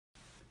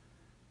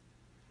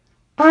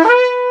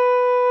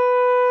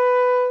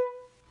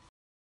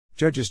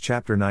Judges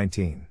chapter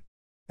 19.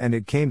 And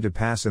it came to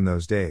pass in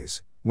those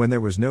days, when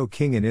there was no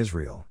king in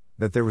Israel,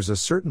 that there was a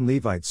certain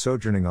Levite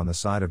sojourning on the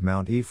side of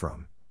Mount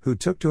Ephraim, who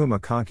took to him a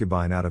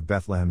concubine out of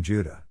Bethlehem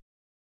Judah.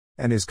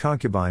 And his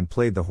concubine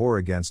played the whore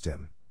against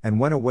him, and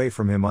went away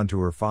from him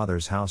unto her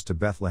father's house to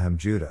Bethlehem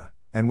Judah,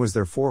 and was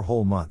there 4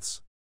 whole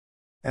months.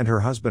 And her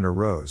husband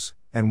arose,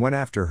 and went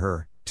after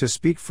her, to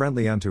speak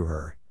friendly unto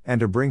her, and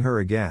to bring her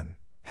again,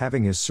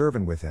 having his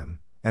servant with him,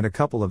 and a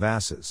couple of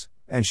asses,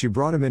 and she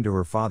brought him into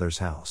her father's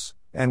house.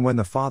 And when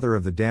the father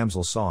of the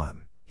damsel saw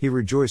him, he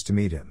rejoiced to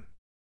meet him.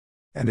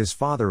 And his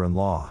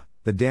father-in-law,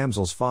 the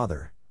damsel's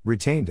father,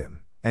 retained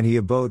him, and he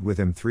abode with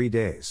him 3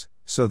 days,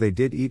 so they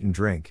did eat and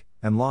drink,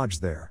 and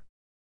lodged there.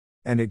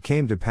 And it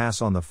came to pass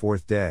on the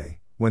 4th day,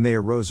 when they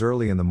arose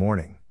early in the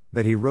morning,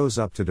 that he rose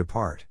up to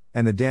depart,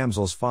 and the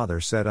damsel's father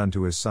said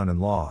unto his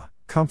son-in-law,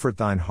 Comfort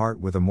thine heart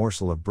with a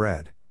morsel of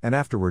bread, and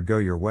afterward go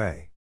your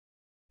way.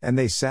 And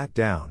they sat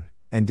down,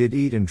 and did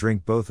eat and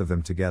drink both of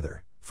them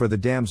together, for the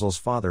damsel's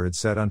father had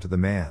said unto the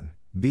man,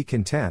 Be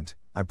content,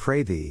 I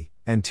pray thee,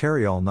 and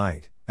tarry all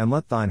night, and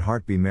let thine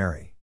heart be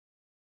merry.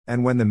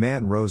 And when the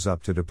man rose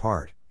up to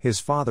depart,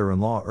 his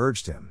father-in-law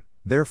urged him,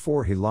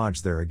 therefore he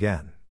lodged there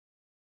again.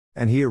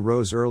 And he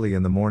arose early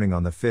in the morning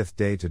on the 5th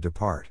day to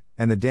depart,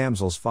 and the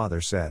damsel's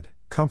father said,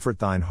 Comfort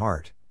thine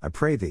heart, I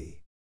pray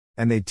thee.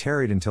 And they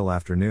tarried until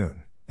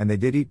afternoon, and they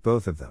did eat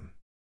both of them.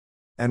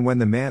 And when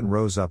the man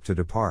rose up to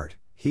depart,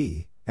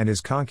 he, and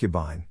his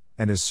concubine,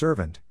 and his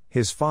servant,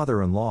 his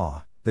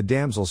father-in-law, the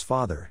damsel's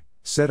father,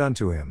 said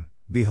unto him,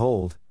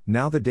 Behold,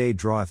 now the day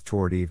draweth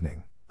toward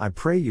evening, I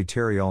pray you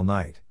tarry all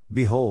night,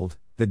 behold,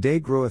 the day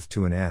groweth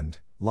to an end,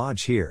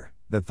 lodge here,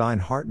 that thine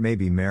heart may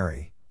be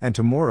merry, and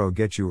tomorrow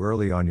get you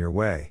early on your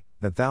way,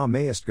 that thou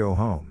mayest go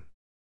home.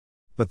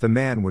 But the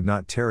man would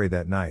not tarry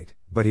that night,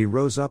 but he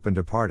rose up and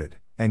departed,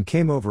 and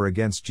came over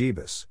against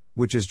Jebus,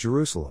 which is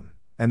Jerusalem,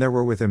 and there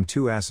were with him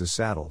 2 asses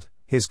saddled,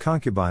 his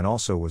concubine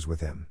also was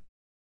with him.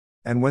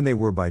 And when they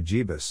were by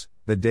Jebus,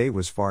 the day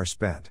was far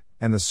spent,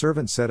 and the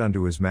servant said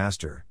unto his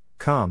master,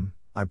 Come,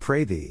 I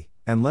pray thee,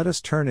 and let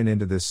us turn in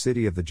into this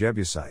city of the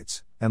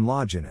Jebusites, and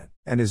lodge in it.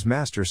 And his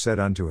master said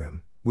unto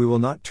him, We will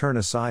not turn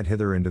aside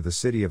hither into the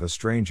city of a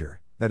stranger,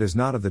 that is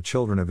not of the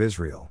children of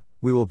Israel,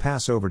 we will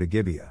pass over to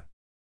Gibeah.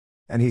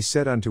 And he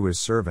said unto his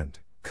servant,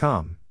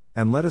 Come,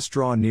 and let us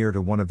draw near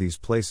to one of these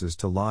places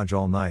to lodge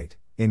all night,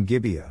 in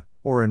Gibeah,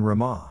 or in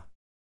Ramah.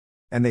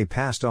 And they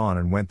passed on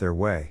and went their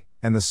way,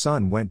 and the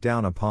sun went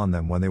down upon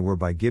them when they were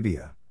by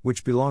Gibeah,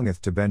 which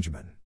belongeth to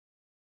Benjamin.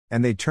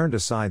 And they turned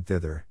aside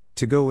thither,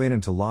 to go in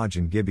and to lodge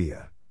in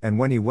Gibeah, and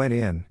when he went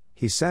in,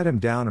 he sat him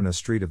down in a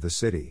street of the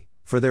city,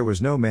 for there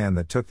was no man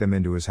that took them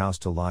into his house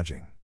to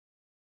lodging.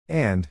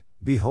 And,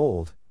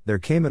 behold, there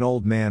came an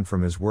old man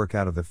from his work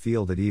out of the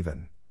field at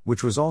even,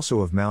 which was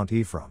also of Mount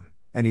Ephraim,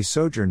 and he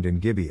sojourned in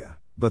Gibeah,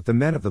 but the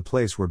men of the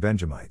place were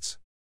Benjamites.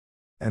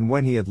 And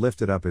when he had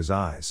lifted up his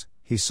eyes,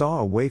 he saw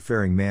a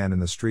wayfaring man in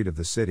the street of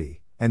the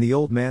city, and the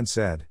old man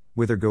said,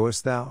 Whither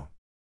goest thou?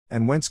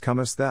 And whence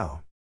comest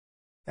thou?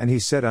 And he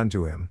said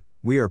unto him,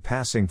 We are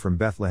passing from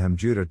Bethlehem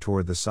Judah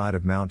toward the side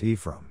of Mount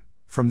Ephraim,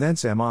 from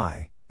thence am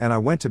I, and I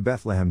went to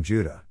Bethlehem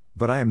Judah,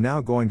 but I am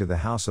now going to the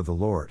house of the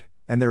Lord,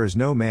 and there is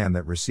no man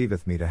that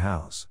receiveth me to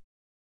house.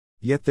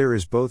 Yet there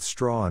is both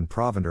straw and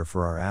provender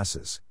for our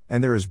asses,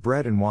 and there is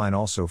bread and wine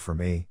also for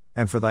me,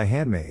 and for thy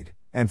handmaid,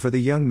 and for the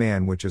young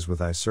man which is with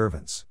thy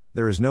servants,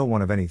 there is no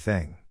one of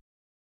anything.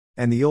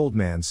 And the old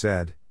man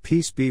said,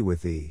 Peace be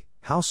with thee,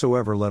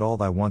 howsoever let all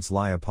thy wants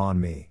lie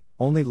upon me,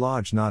 only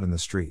lodge not in the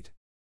street.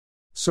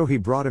 So he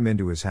brought him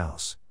into his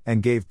house,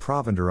 and gave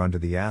provender unto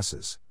the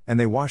asses, and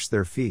they washed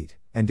their feet,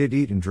 and did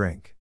eat and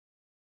drink.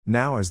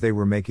 Now as they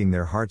were making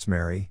their hearts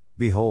merry,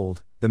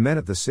 behold, the men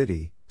of the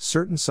city,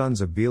 certain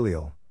sons of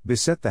Belial,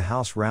 beset the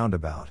house round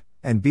about,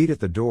 and beat at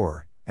the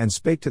door, and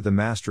spake to the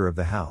master of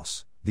the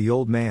house, the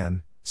old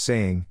man,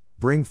 saying,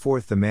 Bring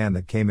forth the man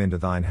that came into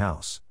thine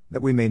house,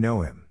 that we may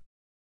know him.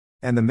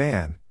 And the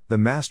man, the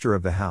master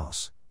of the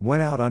house,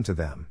 went out unto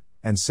them,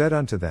 and said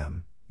unto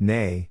them,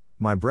 Nay,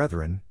 my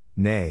brethren,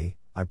 nay,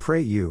 I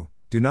pray you,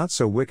 do not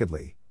so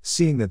wickedly,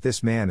 seeing that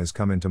this man is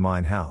come into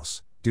mine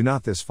house, do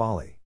not this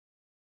folly.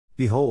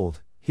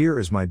 Behold, here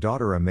is my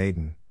daughter a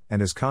maiden,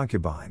 and his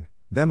concubine,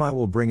 them I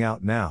will bring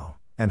out now,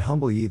 and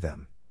humble ye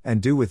them,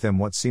 and do with them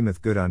what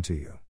seemeth good unto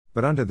you,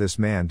 but unto this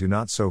man do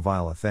not so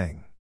vile a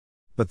thing.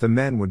 But the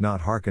men would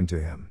not hearken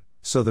to him,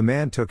 so the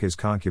man took his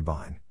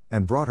concubine,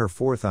 and brought her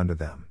forth unto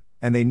them,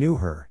 and they knew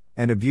her,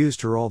 and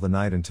abused her all the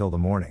night until the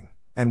morning,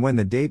 and when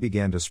the day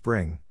began to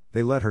spring,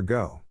 they let her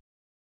go.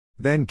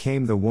 Then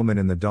came the woman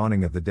in the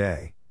dawning of the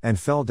day, and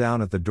fell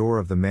down at the door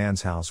of the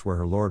man's house where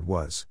her lord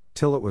was,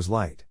 till it was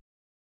light.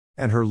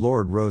 And her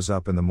lord rose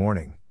up in the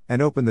morning, and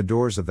opened the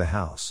doors of the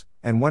house,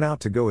 and went out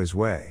to go his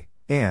way,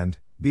 and,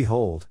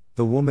 behold,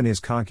 the woman his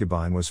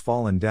concubine was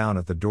fallen down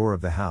at the door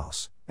of the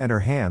house, and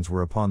her hands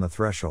were upon the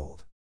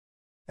threshold.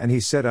 And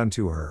he said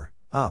unto her,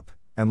 Up,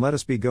 and let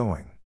us be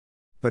going.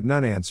 But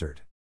none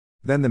answered.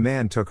 Then the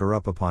man took her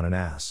up upon an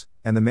ass,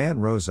 and the man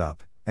rose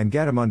up, and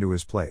gat him unto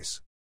his place.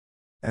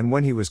 And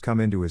when he was come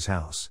into his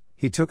house,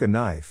 he took a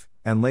knife,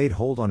 and laid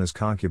hold on his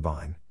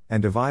concubine,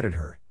 and divided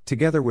her,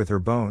 together with her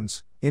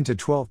bones, into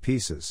 12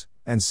 pieces,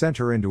 and sent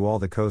her into all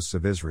the coasts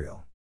of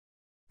Israel.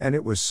 And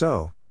it was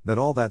so, that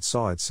all that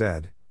saw it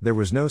said, there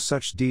was no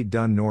such deed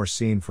done nor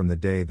seen from the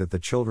day that the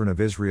children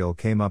of Israel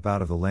came up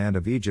out of the land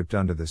of Egypt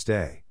unto this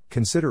day.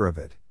 Consider of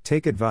it,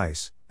 take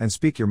advice, and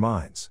speak your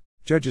minds.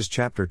 Judges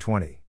chapter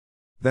 20.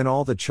 Then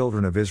all the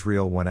children of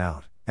Israel went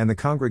out, and the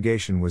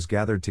congregation was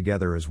gathered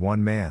together as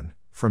one man,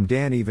 from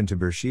Dan even to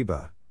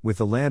Beersheba, with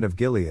the land of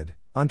Gilead,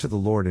 unto the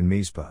Lord in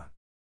Mizpah.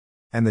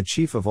 And the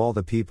chief of all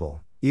the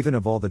people, even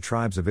of all the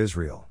tribes of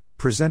Israel,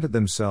 presented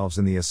themselves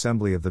in the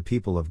assembly of the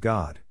people of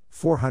God,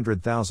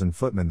 400,000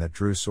 footmen that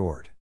drew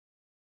sword.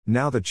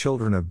 Now the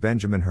children of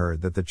Benjamin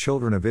heard that the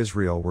children of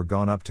Israel were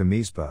gone up to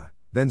Mizpah.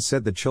 Then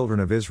said the children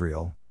of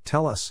Israel,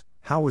 Tell us,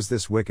 how was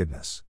this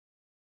wickedness?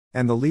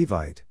 And the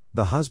Levite,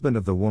 the husband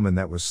of the woman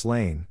that was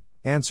slain,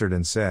 answered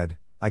and said,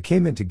 I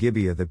came into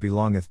Gibeah that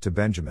belongeth to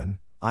Benjamin,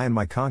 I and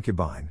my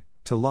concubine,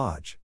 to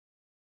lodge.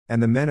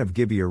 And the men of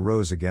Gibeah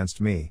rose against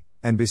me,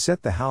 and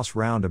beset the house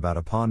round about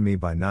upon me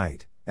by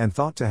night, and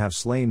thought to have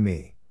slain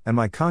me, and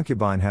my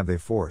concubine have they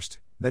forced,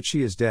 that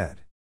she is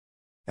dead.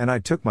 And I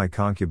took my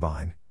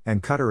concubine,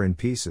 and cut her in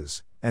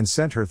pieces, and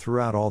sent her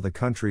throughout all the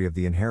country of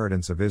the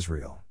inheritance of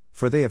Israel,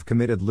 for they have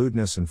committed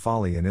lewdness and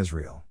folly in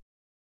Israel.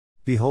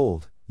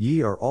 Behold,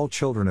 ye are all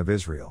children of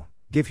Israel,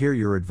 give here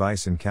your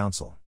advice and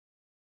counsel.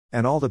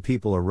 And all the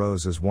people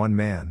arose as one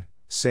man,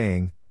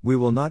 saying, We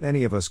will not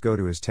any of us go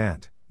to his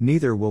tent,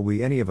 neither will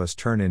we any of us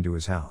turn into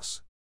his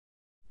house.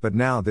 But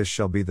now this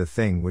shall be the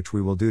thing which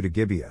we will do to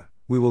Gibeah,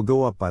 we will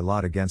go up by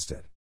lot against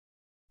it.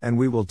 And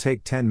we will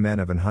take 10 men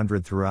of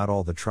 100 throughout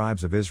all the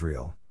tribes of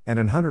Israel, and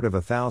 100 of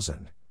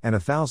 1,000, and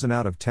 1,000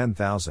 out of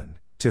 10,000,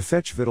 to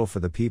fetch victual for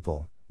the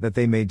people, that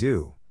they may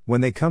do,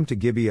 when they come to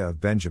Gibeah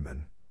of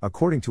Benjamin,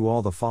 according to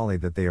all the folly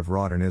that they have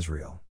wrought in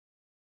Israel.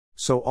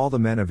 So all the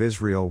men of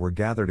Israel were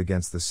gathered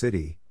against the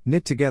city,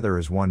 knit together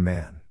as one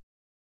man.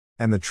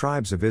 And the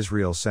tribes of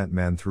Israel sent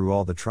men through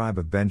all the tribe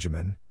of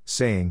Benjamin,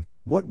 saying,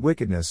 What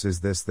wickedness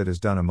is this that is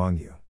done among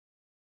you?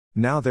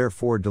 Now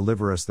therefore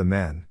deliver us the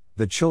men,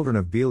 the children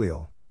of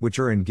Belial, which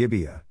are in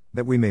Gibeah,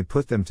 that we may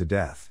put them to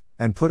death,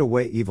 and put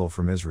away evil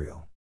from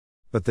Israel.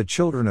 But the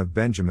children of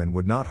Benjamin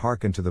would not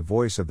hearken to the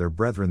voice of their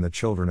brethren the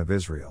children of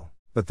Israel.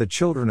 But the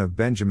children of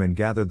Benjamin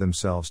gathered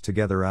themselves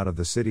together out of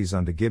the cities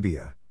unto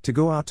Gibeah, to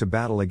go out to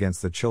battle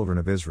against the children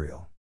of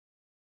Israel.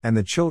 And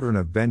the children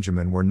of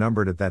Benjamin were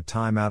numbered at that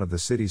time out of the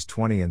cities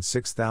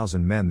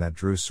 26,000 men that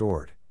drew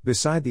sword,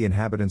 beside the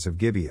inhabitants of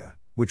Gibeah,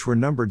 which were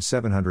numbered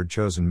 700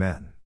 chosen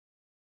men.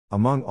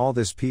 Among all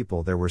this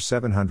people there were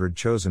 700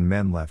 chosen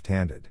men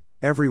left-handed,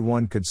 every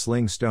one could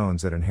sling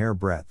stones at an hair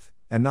breadth,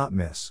 and not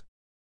miss.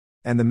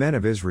 And the men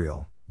of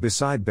Israel,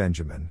 beside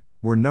Benjamin,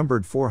 were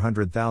numbered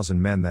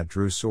 400,000 men that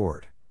drew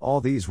sword, all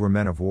these were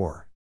men of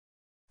war.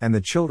 And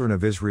the children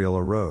of Israel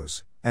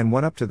arose, and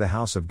went up to the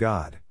house of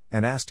God,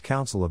 and asked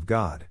counsel of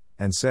God,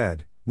 and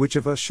said, Which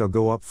of us shall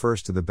go up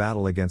first to the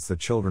battle against the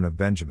children of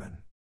Benjamin?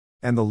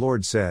 And the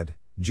Lord said,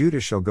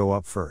 Judah shall go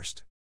up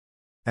first.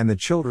 And the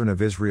children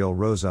of Israel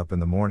rose up in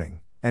the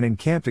morning, and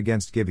encamped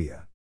against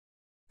Gibeah.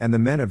 And the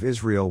men of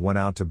Israel went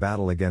out to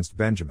battle against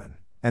Benjamin,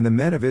 and the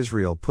men of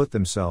Israel put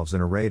themselves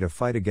in array to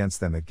fight against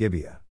them at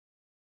Gibeah.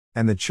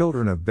 And the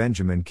children of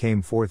Benjamin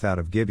came forth out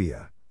of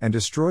Gibeah, and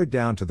destroyed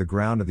down to the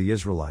ground of the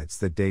Israelites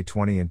that day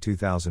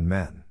 22,000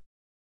 men.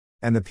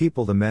 And the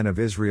people the men of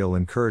Israel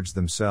encouraged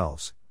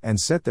themselves, and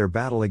set their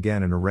battle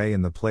again in array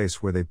in the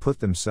place where they put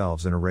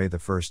themselves in array the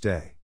first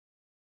day.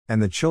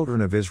 And the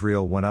children of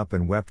Israel went up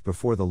and wept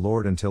before the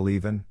Lord until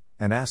even,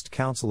 and asked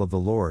counsel of the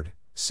Lord,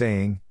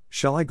 saying,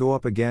 Shall I go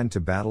up again to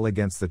battle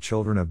against the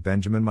children of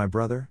Benjamin my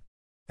brother?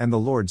 And the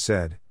Lord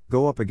said,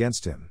 Go up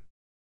against him.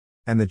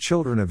 And the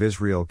children of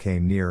Israel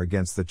came near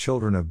against the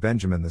children of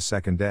Benjamin the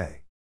second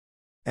day.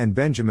 And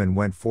Benjamin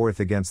went forth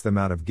against them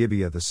out of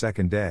Gibeah the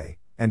second day,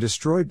 and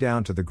destroyed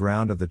down to the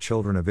ground of the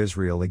children of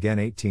Israel again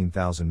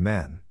 18,000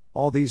 men,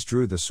 all these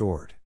drew the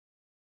sword.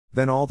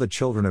 Then all the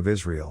children of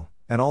Israel,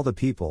 and all the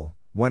people,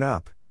 went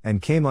up,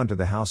 and came unto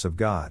the house of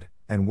God,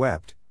 and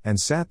wept, and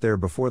sat there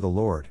before the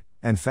Lord,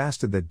 and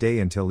fasted that day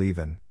until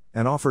even,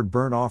 and offered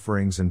burnt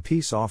offerings and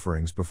peace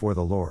offerings before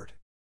the Lord.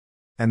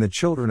 And the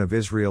children of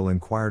Israel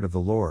inquired of the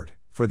Lord,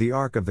 for the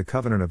ark of the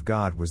covenant of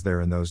God was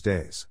there in those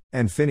days.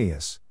 And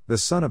Phinehas, the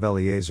son of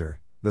Eleazar,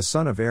 the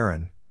son of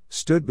Aaron,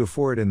 stood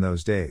before it in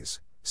those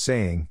days,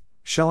 saying,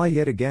 Shall I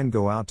yet again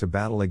go out to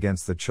battle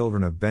against the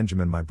children of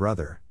Benjamin my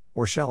brother,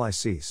 or shall I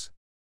cease?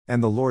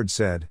 And the Lord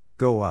said,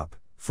 Go up,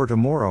 for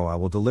tomorrow I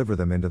will deliver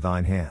them into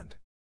thine hand.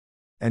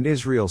 And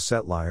Israel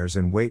set liers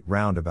in wait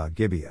round about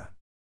Gibeah.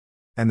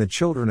 And the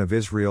children of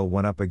Israel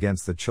went up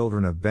against the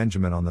children of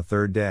Benjamin on the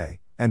third day,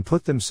 and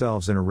put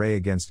themselves in array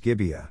against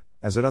Gibeah,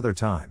 as at other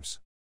times.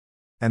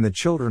 And the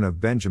children of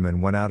Benjamin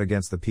went out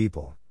against the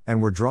people,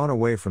 and were drawn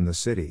away from the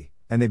city,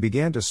 and they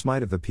began to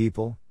smite of the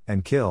people,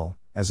 and kill,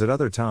 as at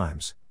other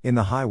times, in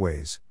the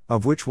highways,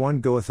 of which one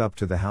goeth up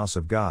to the house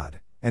of God,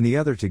 and the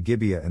other to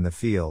Gibeah in the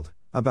field,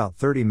 about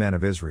 30 men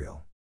of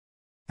Israel.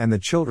 And the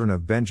children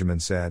of Benjamin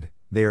said,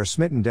 They are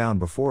smitten down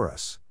before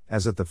us,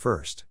 as at the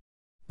first.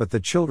 But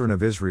the children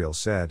of Israel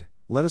said,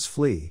 Let us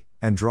flee,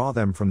 and draw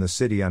them from the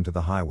city unto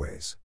the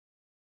highways.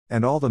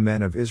 And all the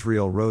men of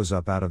Israel rose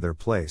up out of their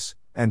place,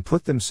 and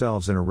put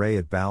themselves in array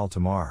at Baal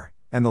Tamar,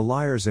 and the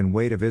liers in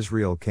wait of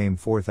Israel came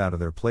forth out of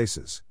their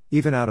places,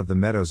 even out of the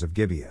meadows of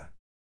Gibeah.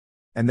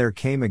 And there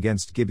came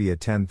against Gibeah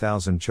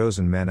 10,000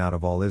 chosen men out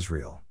of all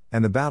Israel,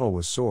 and the battle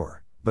was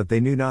sore, but they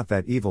knew not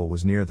that evil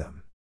was near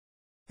them.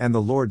 And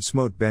the Lord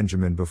smote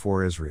Benjamin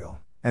before Israel,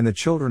 and the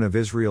children of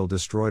Israel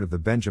destroyed of the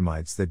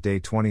Benjamites that day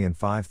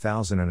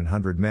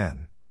 25,100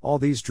 men, all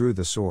these drew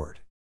the sword.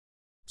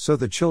 So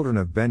the children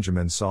of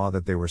Benjamin saw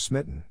that they were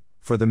smitten,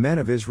 for the men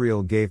of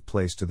Israel gave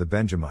place to the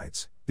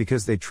Benjamites,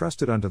 because they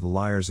trusted unto the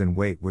liers in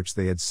wait which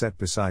they had set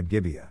beside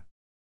Gibeah.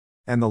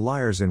 And the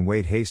liers in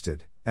wait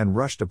hasted, and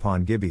rushed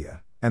upon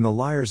Gibeah, and the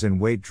liers in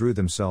wait drew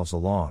themselves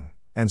along,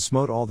 and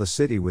smote all the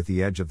city with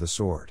the edge of the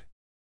sword.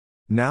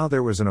 Now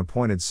there was an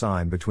appointed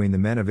sign between the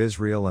men of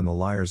Israel and the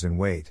liers in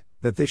wait,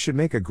 that they should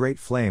make a great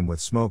flame with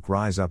smoke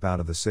rise up out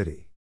of the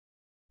city.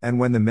 And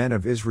when the men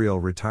of Israel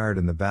retired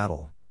in the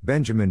battle,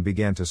 Benjamin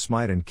began to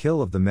smite and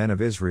kill of the men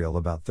of Israel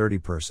about 30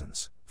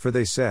 persons, for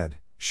they said,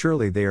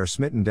 Surely they are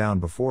smitten down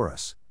before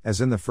us,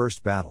 as in the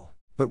first battle.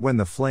 But when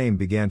the flame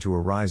began to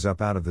arise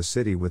up out of the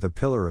city with a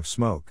pillar of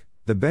smoke,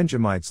 the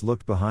Benjamites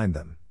looked behind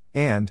them,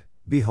 and,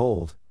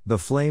 behold, the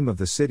flame of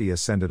the city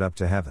ascended up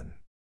to heaven.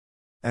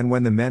 And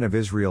when the men of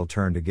Israel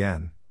turned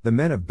again, the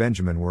men of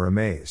Benjamin were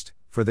amazed,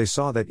 for they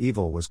saw that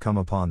evil was come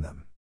upon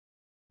them.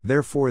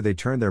 Therefore they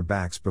turned their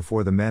backs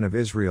before the men of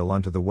Israel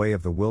unto the way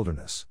of the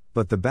wilderness,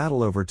 but the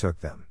battle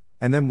overtook them,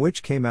 and them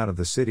which came out of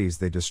the cities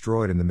they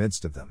destroyed in the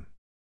midst of them.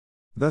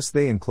 Thus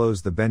they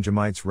enclosed the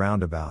Benjamites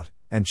round about,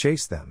 and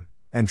chased them,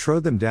 and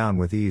trode them down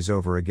with ease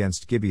over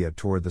against Gibeah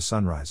toward the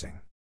sunrising.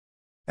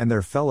 And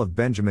there fell of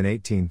Benjamin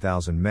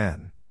 18,000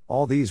 men,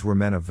 all these were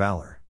men of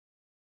valor.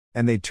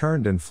 And they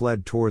turned and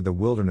fled toward the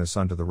wilderness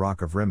unto the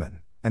rock of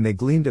Rimmon, and they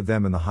gleaned of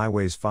them in the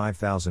highways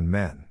 5,000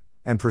 men,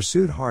 and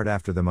pursued hard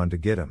after them unto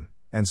Gittim,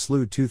 and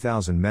slew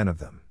 2,000 men of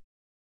them.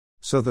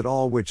 So that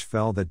all which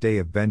fell that day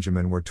of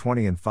Benjamin were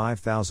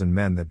 25,000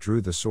 men that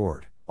drew the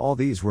sword, all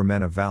these were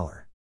men of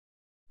valor.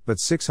 But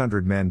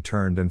 600 men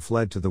turned and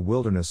fled to the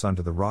wilderness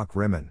unto the rock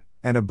Rimmon,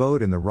 and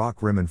abode in the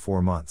rock Rimmon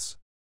 4 months.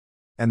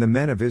 And the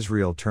men of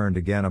Israel turned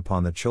again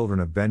upon the children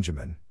of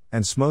Benjamin,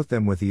 and smote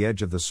them with the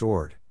edge of the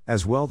sword,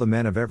 as well the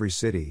men of every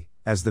city,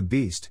 as the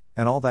beast,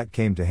 and all that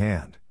came to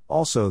hand.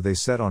 Also they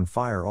set on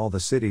fire all the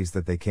cities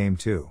that they came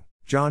to.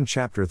 John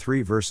chapter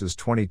 3 verses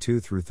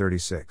 22 through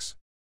 36.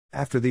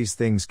 After these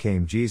things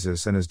came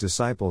Jesus and his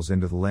disciples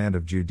into the land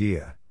of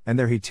Judea, and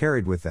there he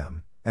tarried with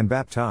them, and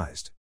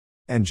baptized.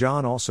 And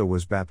John also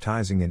was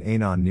baptizing in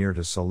Aenon near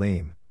to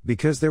Salim,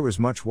 because there was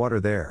much water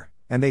there,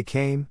 and they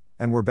came,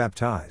 and were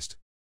baptized.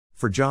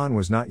 For John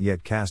was not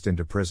yet cast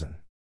into prison.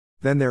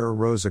 Then there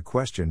arose a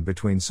question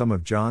between some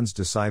of John's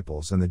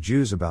disciples and the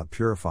Jews about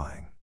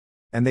purifying.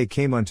 And they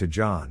came unto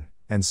John,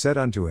 and said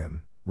unto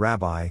him,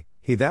 Rabbi,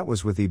 he that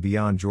was with thee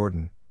beyond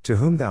Jordan, to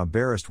whom thou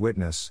bearest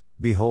witness,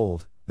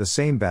 behold, the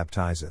same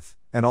baptizeth,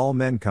 and all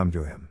men come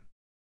to him.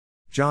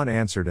 John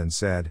answered and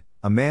said,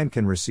 A man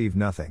can receive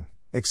nothing,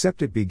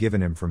 except it be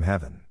given him from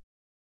heaven.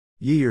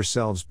 Ye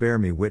yourselves bear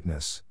me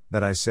witness,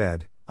 that I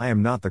said, I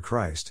am not the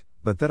Christ,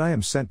 but that I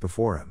am sent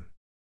before him.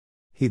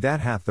 He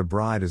that hath the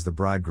bride is the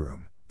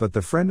bridegroom, but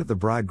the friend of the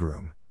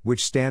bridegroom,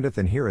 which standeth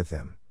and heareth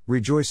him,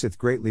 rejoiceth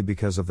greatly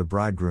because of the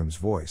bridegroom's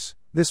voice.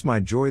 This my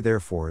joy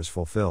therefore is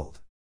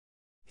fulfilled.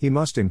 He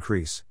must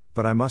increase,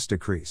 but I must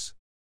decrease.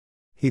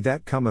 He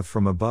that cometh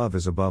from above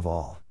is above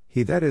all,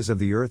 he that is of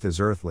the earth is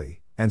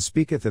earthly, and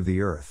speaketh of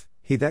the earth,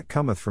 he that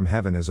cometh from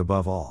heaven is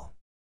above all.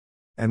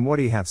 And what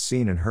he hath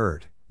seen and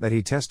heard, that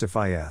he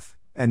testifieth,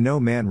 and no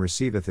man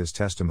receiveth his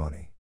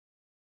testimony.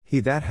 He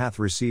that hath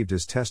received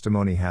his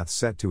testimony hath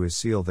set to his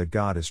seal that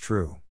God is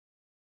true.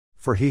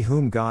 For he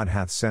whom God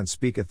hath sent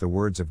speaketh the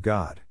words of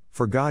God,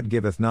 for God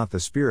giveth not the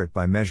Spirit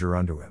by measure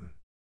unto him.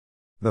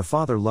 The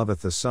Father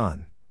loveth the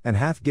Son, and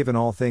hath given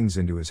all things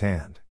into his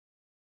hand.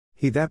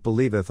 He that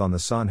believeth on the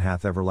Son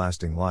hath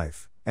everlasting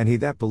life, and he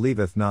that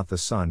believeth not the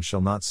Son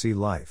shall not see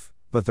life,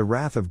 but the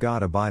wrath of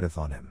God abideth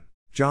on him.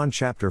 John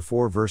chapter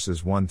 4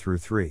 verses 1 through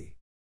 3.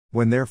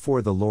 When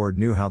therefore the Lord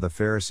knew how the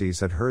Pharisees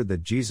had heard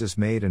that Jesus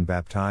made and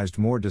baptized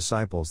more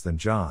disciples than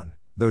John,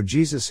 though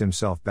Jesus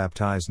himself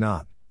baptized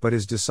not, but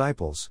his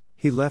disciples,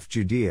 he left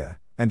Judea,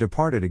 and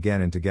departed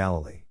again into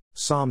Galilee.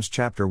 Psalms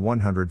chapter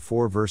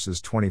 104 verses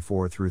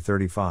 24 through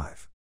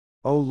 35.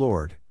 O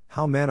Lord,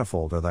 how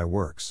manifold are thy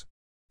works!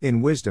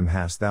 In wisdom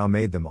hast thou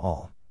made them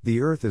all,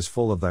 the earth is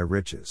full of thy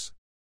riches.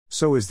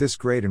 So is this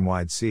great and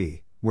wide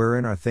sea,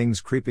 wherein are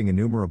things creeping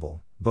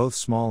innumerable, both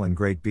small and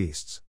great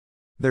beasts.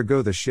 There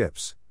go the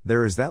ships,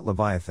 there is that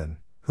Leviathan,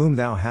 whom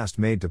thou hast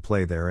made to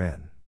play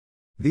therein.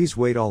 These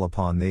wait all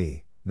upon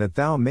thee, that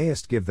thou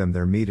mayest give them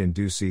their meat in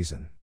due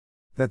season.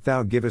 That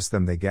thou givest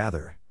them they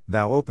gather,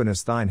 thou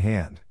openest thine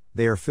hand,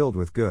 they are filled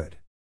with good.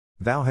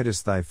 Thou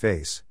hidest thy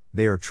face,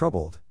 they are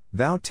troubled,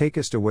 thou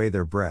takest away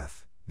their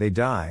breath, they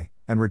die,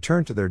 and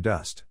return to their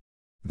dust.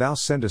 Thou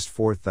sendest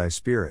forth thy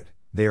Spirit,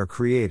 they are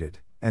created,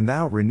 and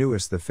thou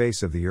renewest the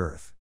face of the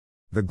earth.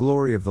 The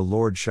glory of the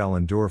Lord shall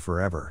endure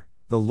forever,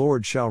 the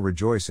Lord shall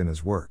rejoice in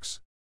his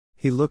works.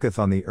 He looketh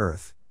on the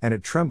earth, and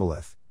it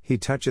trembleth, he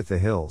toucheth the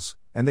hills,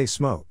 and they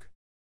smoke.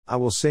 I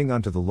will sing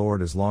unto the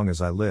Lord as long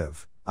as I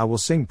live, I will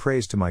sing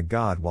praise to my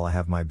God while I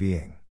have my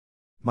being.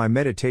 My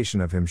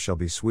meditation of him shall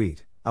be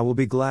sweet, I will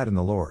be glad in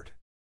the Lord.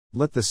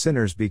 Let the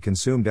sinners be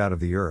consumed out of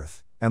the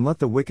earth, and let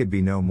the wicked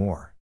be no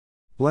more.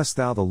 Bless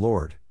thou the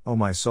Lord, O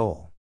my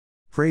soul.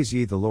 Praise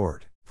ye the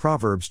Lord.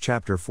 Proverbs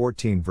chapter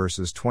 14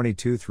 verses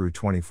 22 through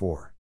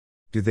 24.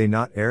 Do they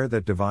not err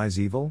that devise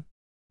evil?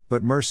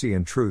 But mercy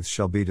and truth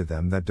shall be to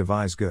them that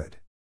devise good.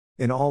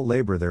 In all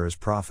labor there is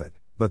profit,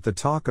 but the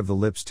talk of the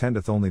lips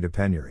tendeth only to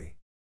penury.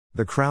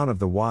 The crown of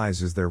the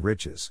wise is their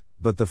riches,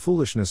 but the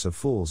foolishness of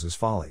fools is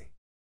folly.